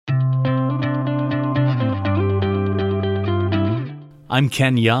I'm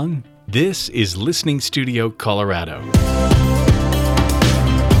Ken Young. This is Listening Studio Colorado.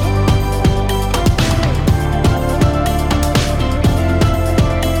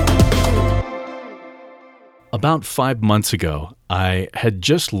 About 5 months ago, I had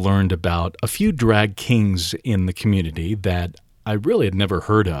just learned about a few drag kings in the community that I really had never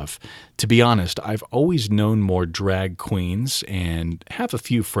heard of. To be honest, I've always known more drag queens and have a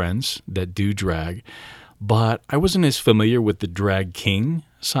few friends that do drag, but I wasn't as familiar with the drag king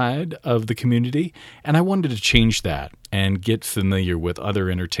side of the community, and I wanted to change that and get familiar with other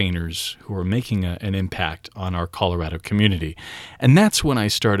entertainers who are making an impact on our Colorado community. And that's when I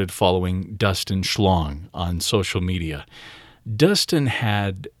started following Dustin Schlong on social media. Dustin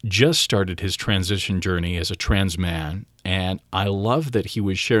had just started his transition journey as a trans man, and I love that he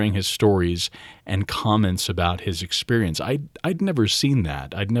was sharing his stories and comments about his experience. I'd never seen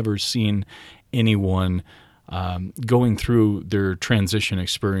that. I'd never seen anyone going through their transition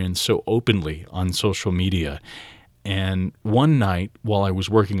experience so openly on social media. And one night, while I was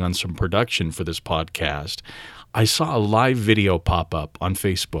working on some production for this podcast, I saw a live video pop up on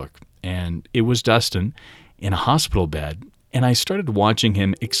Facebook, and it was Dustin in a hospital bed, and I started watching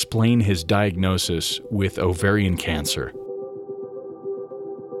him explain his diagnosis with ovarian cancer.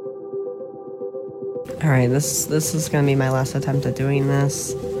 All right, this is going to be my last attempt at doing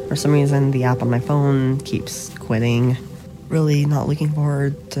this. For some reason, the app on my phone keeps quitting. Really not looking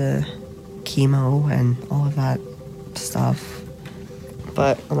forward to chemo and all of that stuff.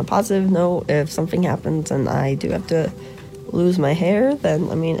 But on a positive note, if something happens and I do have to lose my hair, then,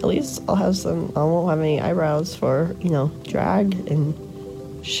 at least I won't have any eyebrows for, drag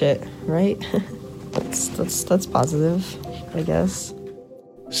and shit, right? That's positive, I guess.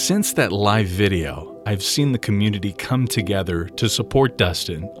 Since that live video, I've seen the community come together to support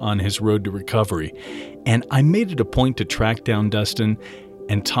Dustin on his road to recovery, and I made it a point to track down Dustin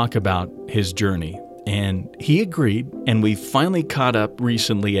and talk about his journey. And he agreed, and we finally caught up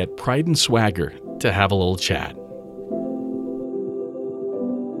recently at Pride and Swagger to have a little chat.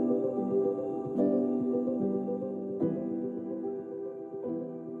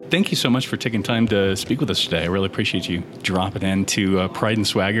 Thank you so much for taking time to speak with us today. I really appreciate you dropping into Pride and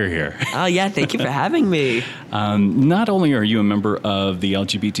Swagger here. Oh, yeah. Thank you for having me. Not only are you a member of the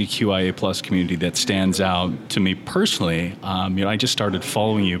LGBTQIA plus community that stands out to me personally, I just started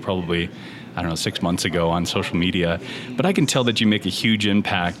following you probably 6 months ago on social media, but I can tell that you make a huge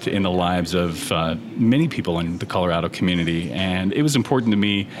impact in the lives of many people in the Colorado community, and it was important to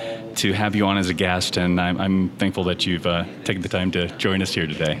me to have you on as a guest, and I'm thankful that you've taken the time to join us here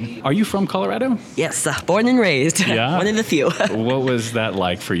today. Are you from Colorado? Yes, born and raised. Yeah? One of the few. What was that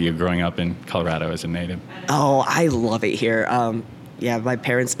like for you growing up in Colorado as a native? Oh, I love it here. My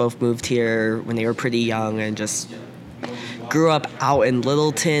parents both moved here when they were pretty young and just grew up out in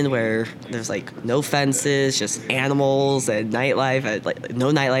Littleton where there's no fences, just animals and nightlife,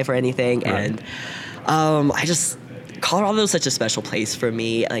 no nightlife or anything. Right. And Colorado is such a special place for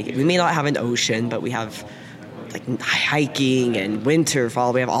me. We may not have an ocean, but we have hiking and winter,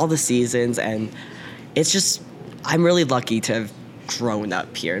 fall. We have all the seasons, and it's just, I'm really lucky to have grown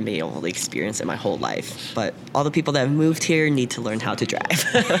up here and be able to experience it my whole life. But all the people that have moved here need to learn how to drive.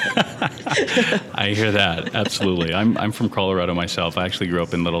 I hear that. Absolutely. I'm from Colorado myself. I actually grew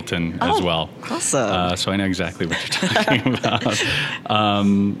up in Littleton as well. Awesome. So I know exactly what you're talking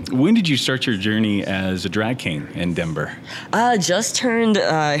about. When did you start your journey as a drag king in Denver? Just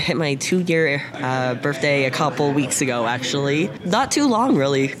hit my 2-year birthday a couple weeks ago, actually. Not too long,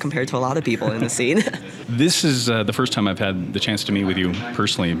 really, compared to a lot of people in the scene. This is the first time I've had the chance to meet with you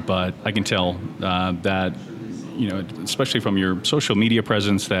personally, but I can tell that, especially from your social media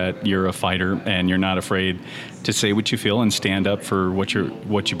presence, that you're a fighter and you're not afraid to say what you feel and stand up for what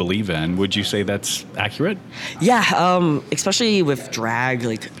you believe in. Would you say that's accurate? Yeah, especially with drag.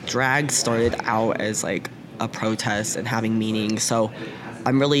 Drag started out as a protest and having meaning, so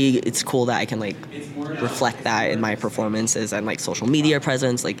it's cool that I can reflect that in my performances and social media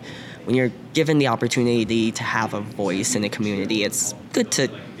presence. When you're given the opportunity to have a voice in a community, it's good to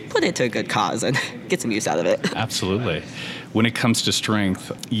put it to a good cause and get some use out of it. Absolutely. When it comes to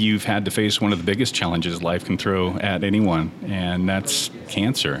strength, you've had to face one of the biggest challenges life can throw at anyone, and that's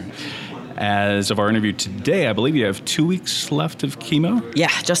cancer. As of our interview today, I believe you have 2 weeks left of chemo? Yeah,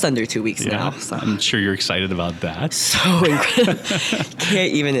 just under 2 weeks now. So. I'm sure you're excited about that. So incredible.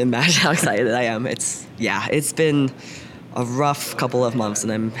 Can't even imagine how excited I am. It's been a rough couple of months,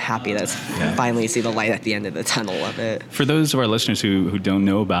 and I'm happy to finally see the light at the end of the tunnel of it. For those of our listeners who don't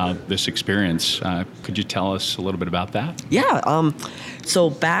know about this experience, could you tell us a little bit about that? Yeah. So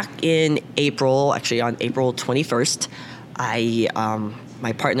back in April, actually on April 21st,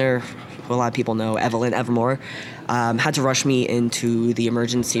 my partner, who a lot of people know, Evelyn Evermore, had to rush me into the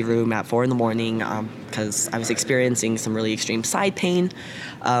emergency room at 4 a.m. Because I was experiencing some really extreme side pain.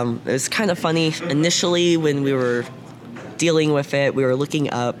 It was kind of funny. Initially, when we were dealing with it, we were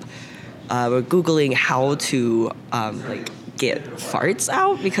looking up, we're Googling how to get farts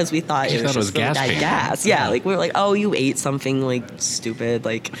out, because we thought it was just really bad gas. Yeah, like we were like, oh, you ate something like stupid,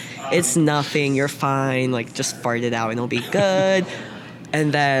 like it's nothing, you're fine, like just fart it out and it'll be good.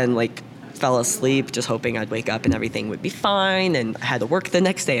 And then like fell asleep just hoping I'd wake up and everything would be fine, and I had to work the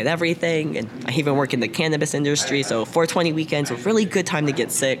next day and everything, and I even work in the cannabis industry, so 420 weekends were a really good time to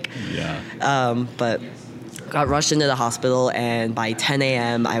get sick. But got rushed into the hospital, and by 10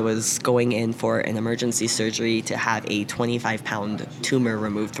 a.m. I was going in for an emergency surgery to have a 25-pound tumor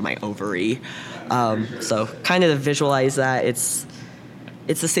removed from my ovary. So kind of to visualize that, it's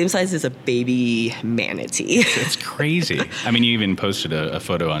the same size as a baby manatee. It's crazy. I mean, you even posted a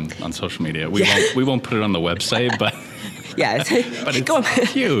photo on social media. We won't put it on the website, but yeah, but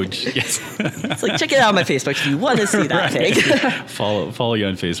it's huge. Yes. It's like, check it out on my Facebook if you want to see that thing. Follow you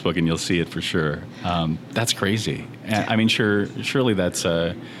on Facebook and you'll see it for sure. That's crazy. I mean, surely that's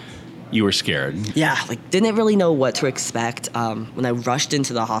you were scared. Yeah, like didn't really know what to expect. When I rushed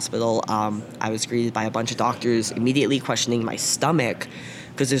into the hospital, I was greeted by a bunch of doctors immediately questioning my stomach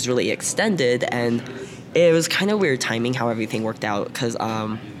because it was really extended, and it was kind of weird timing how everything worked out, because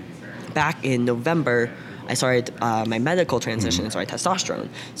back in November, I started my medical transition and started testosterone.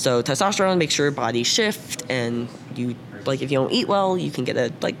 So testosterone makes your body shift, and you, like, if you don't eat well, you can get a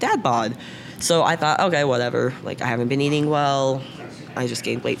dad bod. So I thought, okay, whatever. Like, I haven't been eating well. I just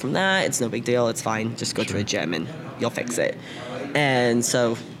gained weight from that. It's no big deal. It's fine. Just go to the gym and you'll fix it. And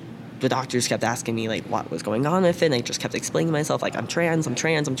so the doctors kept asking me like what was going on with it, and I just kept explaining to myself like, I'm trans.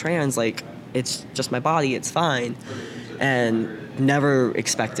 Like, it's just my body. It's fine. And never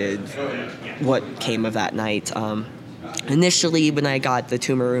expected what came of that night. Initially, when I got the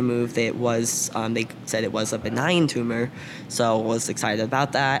tumor removed, it was they said it was a benign tumor, so I was excited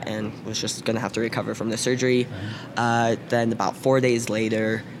about that and was just going to have to recover from the surgery. Then about 4 days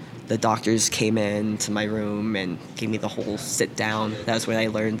later, the doctors came into my room and gave me the whole sit down. That was when I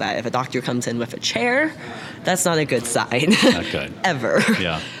learned that if a doctor comes in with a chair, that's not a good sign. Not good. Ever.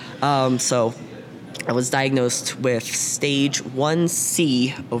 Yeah. So I was diagnosed with stage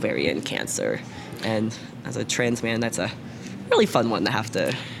 1C ovarian cancer. And as a trans man, that's a really fun one to have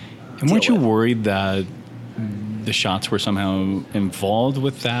to And weren't you worried that the shots were somehow involved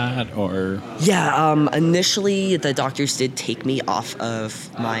with that, or? Yeah, initially the doctors did take me off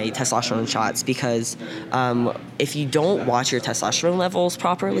of my testosterone shots because if you don't watch your testosterone levels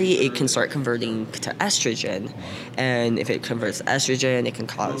properly, it can start converting to estrogen. And if it converts to estrogen, it can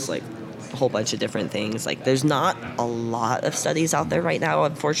cause like a whole bunch of different things. Like, there's not a lot of studies out there right now,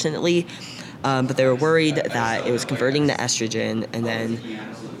 unfortunately, but they were worried that it was converting to estrogen, and then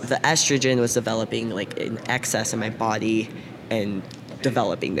the estrogen was developing like in excess in my body and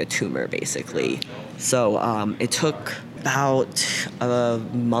developing the tumor basically. So it took about a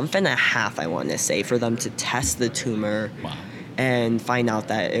month and a half, I want to say, for them to test the tumor. Wow. And find out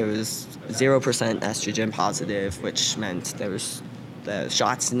that it was 0% estrogen positive, which meant there was the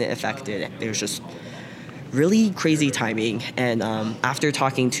shots didn't affect it. It was just really crazy timing. And after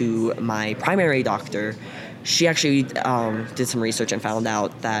talking to my primary doctor, she actually did some research and found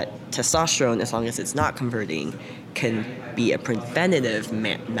out that testosterone, as long as it's not converting, can be a preventative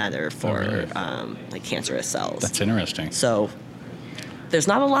matter for like cancerous cells. That's interesting. So there's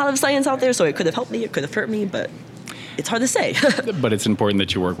not a lot of science out there, so it could have helped me, it could have hurt me, but it's hard to say. But it's important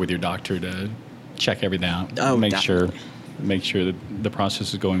that you work with your doctor to check everything out. Oh, make definitely. sure that the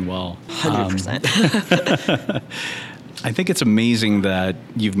process is going well. 100%. I think it's amazing that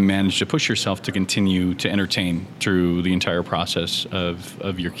you've managed to push yourself to continue to entertain through the entire process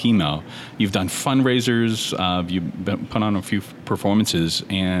of your chemo. You've done fundraisers, you've put on a few performances,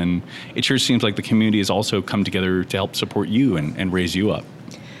 and it sure seems like the community has also come together to help support you and raise you up.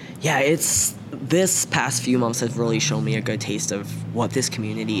 Yeah, this past few months have really shown me a good taste of what this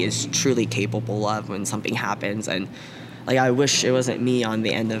community is truly capable of when something happens. And like, I wish it wasn't me on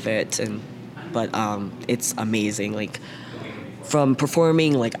the end of it, but it's amazing. Like, from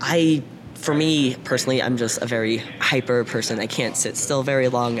performing, like, for me personally, I'm just a very hyper person. I can't sit still very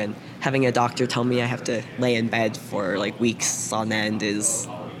long, and having a doctor tell me I have to lay in bed for like weeks on end is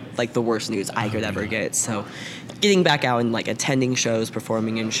like the worst news I could ever get. So getting back out and like attending shows,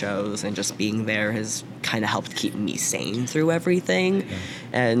 performing in shows, and just being there has kind of helped keep me sane through everything. Yeah.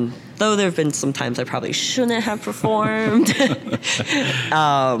 And though there have been some times I probably shouldn't have performed,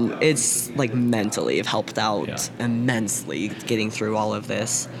 it's like mentally have helped out immensely getting through all of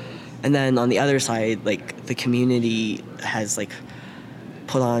this. And then on the other side, like the community has like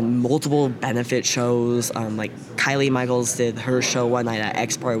put on multiple benefit shows. Like Kylie Michaels did her show one night at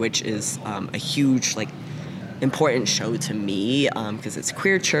Export, which is a huge like important show to me because it's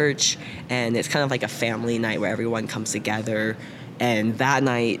queer church and it's kind of like a family night where everyone comes together. And that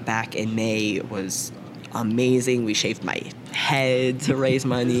night back in May was amazing. We shaved my head to raise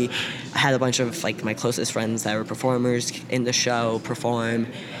money. I had a bunch of like my closest friends that were performers in the show perform,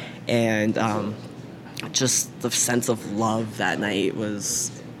 and just the sense of love that night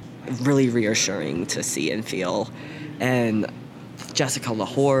was really reassuring to see and feel. And Jessica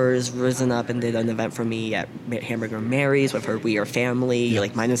Lahore has risen up and did an event for me at Hamburger Mary's with her We Are Family.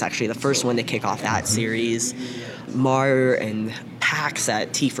 Like mine was actually the first one to kick off that series. Mar and Pax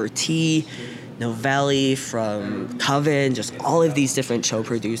at T for T, Novelli from Coven, just all of these different show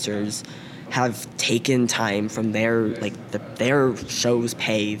producers have taken time from their their show's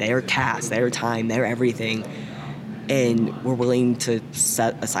pay, their cast, their time, their everything, and were willing to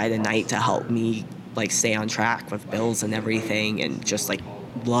set aside a night to help me like stay on track with bills and everything, and just like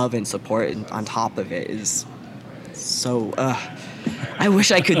love and support and on top of it is so I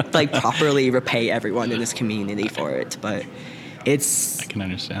wish I could like properly repay everyone in this community for it, but I can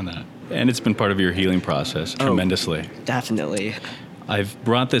understand that. And it's been part of your healing process tremendously. Definitely. I've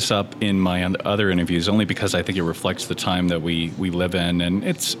brought this up in my other interviews only because I think it reflects the time that we live in, and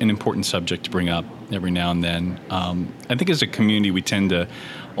it's an important subject to bring up every now and then. I think as a community, we tend to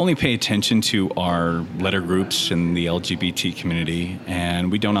only pay attention to our letter groups in the LGBT community,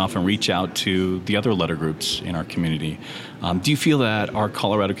 and we don't often reach out to the other letter groups in our community. Do you feel that our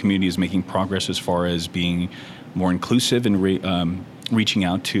Colorado community is making progress as far as being more inclusive and reaching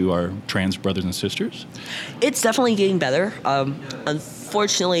out to our trans brothers and sisters? It's definitely getting better.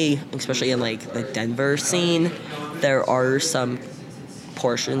 Unfortunately, especially in like the Denver scene, there are some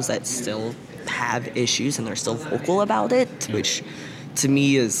portions that still have issues and they're still vocal about it, which to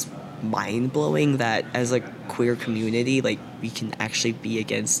me is mind-blowing that as a queer community, like we can actually be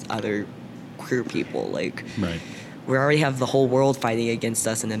against other queer people. Like, right. We already have the whole world fighting against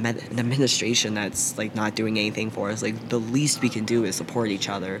us and an administration that's like not doing anything for us. Like the least we can do is support each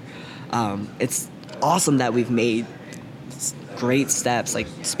other. It's awesome that we've made great steps. Like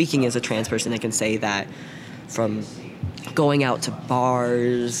speaking as a trans person, I can say that from going out to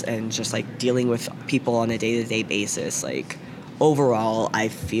bars and just like dealing with people on a day-to-day basis, like overall I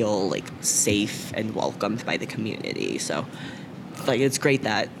feel like safe and welcomed by the community. So like it's great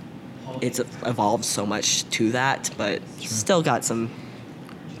that it's evolved so much to that, but still got some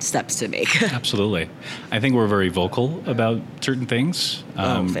steps to make. Absolutely. I think we're very vocal about certain things,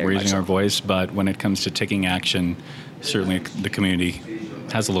 raising our voice, but when it comes to taking action, certainly the community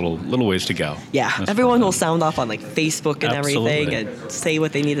has a little ways to go. Yeah, everyone will sound off on like Facebook and Absolutely. everything and say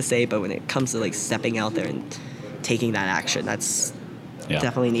what they need to say, but when it comes to like stepping out there and taking that action, that's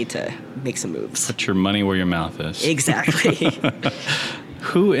definitely need to make some moves. Put your money where your mouth is. Exactly.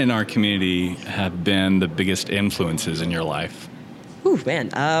 Who in our community have been the biggest influences in your life? Ooh,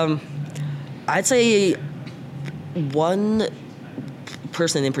 man. I'd say one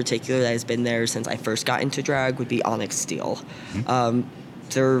person in particular that has been there since I first got into drag would be Onyx Steele. Mm-hmm.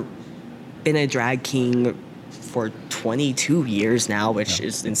 They're been a drag king for 22 years now, which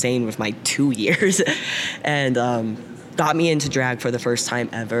is insane with my 2 years, and got me into drag for the first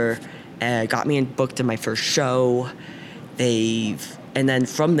time ever, got me booked in my first show. And then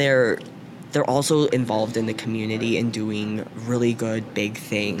from there, they're also involved in the community and doing really good, big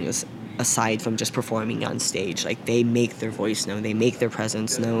things aside from just performing on stage. Like, they make their voice known. They make their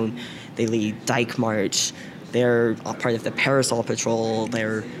presence known. They lead Dyke March. They're a part of the Parasol Patrol.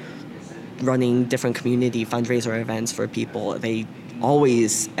 They're running different community fundraiser events for people. They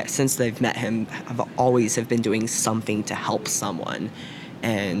always, since they've met him, have been doing something to help someone.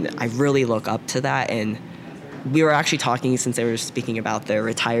 And I really look up to that. And we were actually talking, since they were speaking about their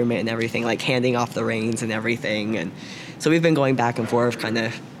retirement and everything, like handing off the reins and everything. And so we've been going back and forth, kind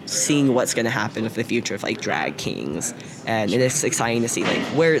of seeing what's going to happen with the future of like drag kings. And it is exciting to see like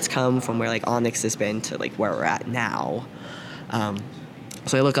where it's come from, where like Onyx has been to like where we're at now.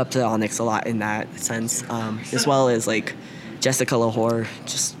 So I look up to Onyx a lot in that sense, as well as like Jessica Lahore.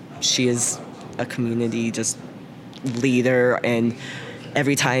 Just, she is a community just leader, and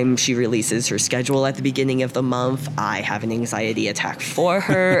every time she releases her schedule at the beginning of the month, I have an anxiety attack for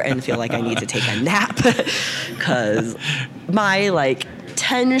her and feel like I need to take a nap because my like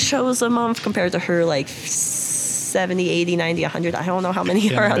 10 shows a month compared to her like 70, 80, 90, 100. I don't know how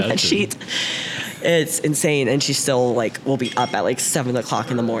many are on that sheet. It's insane. And she still like will be up at like 7 o'clock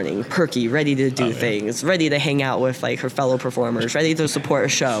in the morning, perky, ready to do things, ready to hang out with like her fellow performers, ready to support a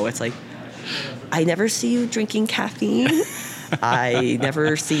show. It's like, I never see you drinking caffeine. I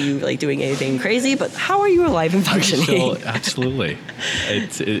never see you like doing anything crazy, but how are you alive and functioning? Still, absolutely.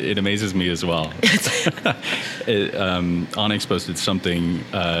 It amazes me as well. Onyx posted something,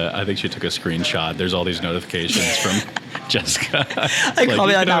 I think she took a screenshot. There's all these notifications from Jessica. I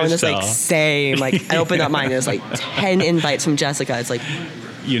comment on that one. It's like, same. Like, I opened up mine. There's like 10 invites from Jessica. It's like,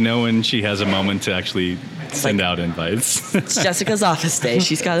 you know, when she has a moment to actually send out invites. It's Jessica's office day.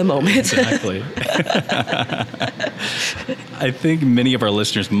 She's got a moment. Exactly. I think many of our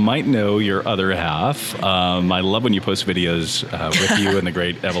listeners might know your other half. I love when you post videos with you and the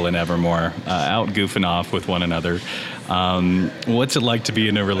great Evelyn Evermore out goofing off with one another. What's it like to be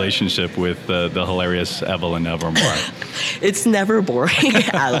in a relationship with the hilarious Evelyn Evermore? It's never boring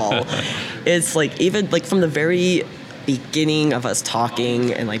at all. It's like, even like from the very beginning of us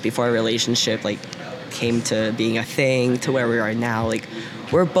talking and like before our relationship like came to being a thing to where we are now, like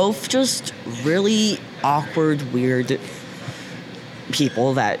we're both just really awkward, weird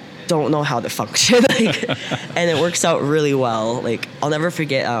people that don't know how to function. Like, and it works out really well. Like, I'll never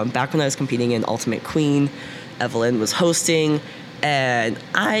forget back when I was competing in Ultimate Queen, Evelyn was hosting and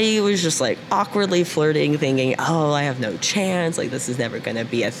I was just like awkwardly flirting, thinking, oh, I have no chance, like this is never gonna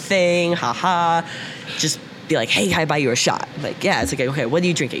be a thing, haha. Just be like, hey, can I buy you a shot? Like, yeah. It's like, okay, what are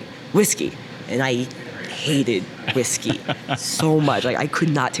you drinking? Whiskey. And I hated whiskey so much. Like, I could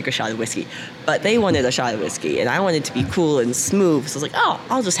not take a shot of whiskey. But they wanted a shot of whiskey, and I wanted to be cool and smooth. So I was like, oh,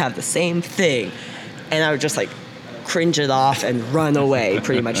 I'll just have the same thing. And I would just, like, cringe it off and run away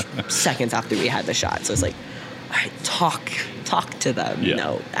pretty much seconds after we had the shot. So it's like, all right, talk to them, you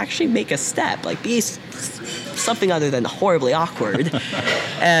know, actually make a step. Like, be something other than horribly awkward.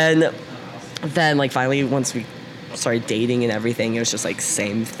 And then, like, finally, once we started dating and everything, it was just like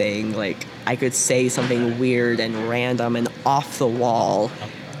same thing. Like, I could say something weird and random and off the wall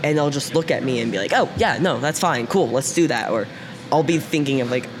and they'll just look at me and be like, oh yeah, no, that's fine, cool, let's do that. Or I'll be thinking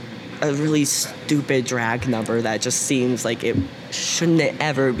of like a really stupid drag number that just seems like it shouldn't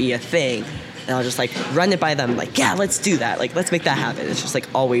ever be a thing, and I'll just like run it by them like, yeah, let's do that, like let's make that happen. It's just like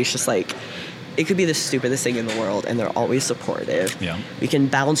always just like, it could be the stupidest thing in the world, and they're always supportive. Yeah. We can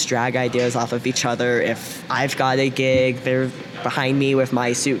bounce drag ideas off of each other. If I've got a gig, they're behind me with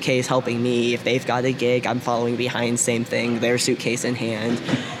my suitcase helping me. If they've got a gig, I'm following behind, same thing, their suitcase in hand.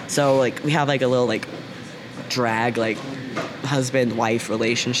 So, like, we have, like, a little, like, drag, like, husband-wife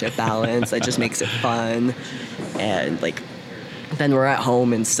relationship balance that just makes it fun. And, like, then we're at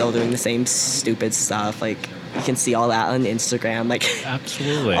home and still doing the same stupid stuff, like, you can see all that on Instagram, like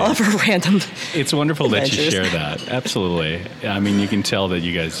absolutely all of our random. It's wonderful adventures. That you share that. Absolutely. I mean, you can tell that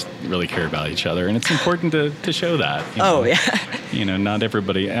you guys really care about each other, and it's important to show that. Oh yeah. You know, not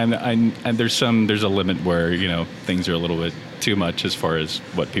everybody, and there's a limit where, you know, things are a little bit too much as far as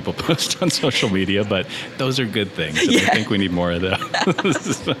what people post on social media, but those are good things. And I think we need more of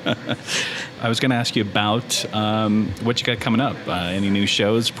those. I was going to ask you about what you got coming up. Any new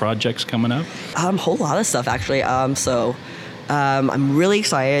shows, projects coming up? A whole lot of stuff, actually. I'm really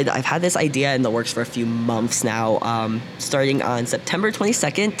excited. I've had this idea in the works for a few months now. Starting on September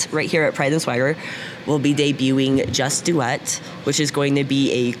 22nd, right here at Pride and Swagger, we'll be debuting Just Duet, which is going to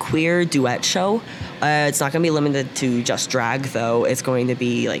be a queer duet show. It's not going to be limited to just drag, though. It's going to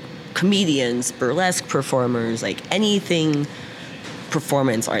be like comedians, burlesque performers, like anything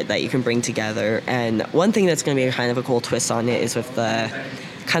performance art that you can bring together. And one thing that's going to be kind of a cool twist on it is with the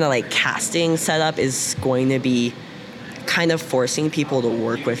kind of like casting setup is going to be kind of forcing people to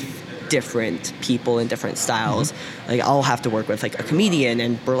work with different people in different styles. Like, I'll have to work with like a comedian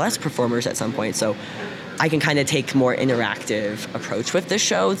and burlesque performers at some point, so I can kind of take more interactive approach with the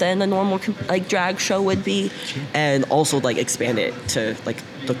show than a normal like drag show would be, and also like expand it to like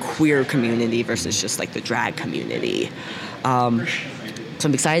the queer community versus just like the drag community. So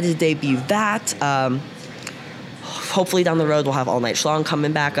I'm excited to debut that. Hopefully down the road we'll have All Night Schlong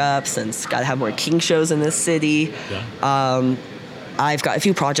coming back up, since gotta have more king shows in this city. I've got a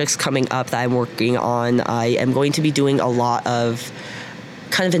few projects coming up that I'm working on. I am going to be doing a lot of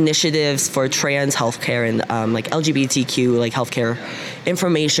kind of initiatives for trans healthcare and like LGBTQ like healthcare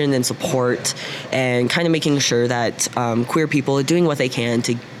information and support, and kind of making sure that queer people are doing what they can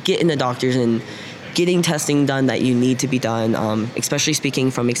to get into doctors and getting testing done that you need to be done, especially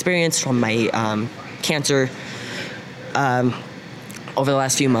speaking from experience from my cancer. Over the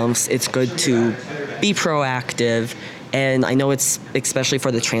last few months, it's good to be proactive. And I know it's, especially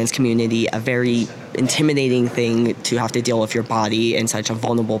for the trans community, a very intimidating thing to have to deal with your body in such a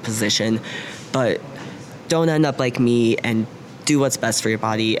vulnerable position. But don't end up like me and do what's best for your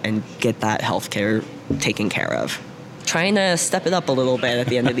body and get that health care taken care of. Trying to step it up a little bit at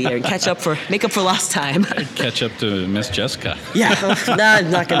the end of the year and make up for lost time. Catch up to Miss Jessica. Yeah, no, I'm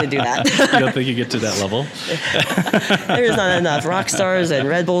not going to do that. You don't think you get to that level? There's not enough rock stars and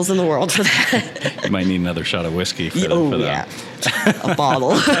Red Bulls in the world for that. You might need another shot of whiskey for that. Yeah, a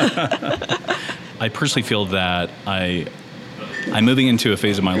bottle. I personally feel that I'm moving into a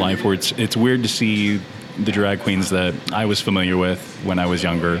phase of my life where it's weird to see the drag queens that I was familiar with when I was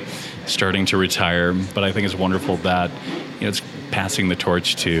younger starting to retire, but I think it's wonderful that it's passing the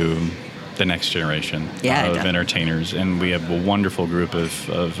torch to the next generation of entertainers, and we have a wonderful group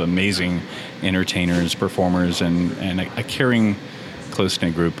of amazing entertainers, performers, and a caring,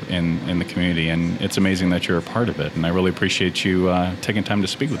 close-knit group in the community, and it's amazing that you're a part of it, and I really appreciate you taking time to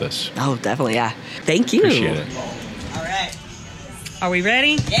speak with us. Oh, definitely, yeah. Thank you. Appreciate it. All right. Are we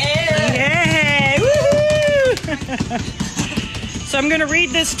ready? Yeah! Yay! Woohoo! So I'm going to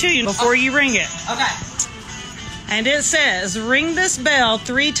read this to you before you ring it. Okay. And it says, ring this bell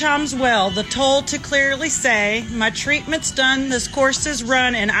 3 times well, the toll to clearly say, my treatment's done, this course is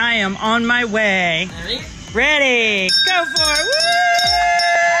run, and I am on my way. Ready? Ready. Go for it. Woo!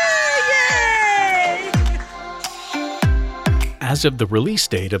 Yay! As of the release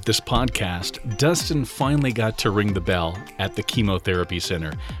date of this podcast, Dustin finally got to ring the bell at the Chemotherapy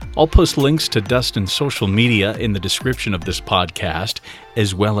Center. I'll post links to Dustin's social media in the description of this podcast,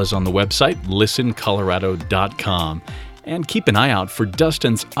 as well as on the website, listencolorado.com. And keep an eye out for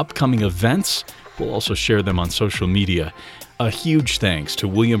Dustin's upcoming events. We'll also share them on social media. A huge thanks to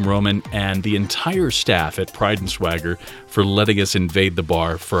William Roman and the entire staff at Pride and Swagger for letting us invade the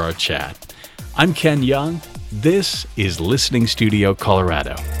bar for our chat. I'm Ken Young. This is Listening Studio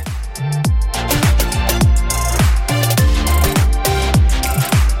Colorado.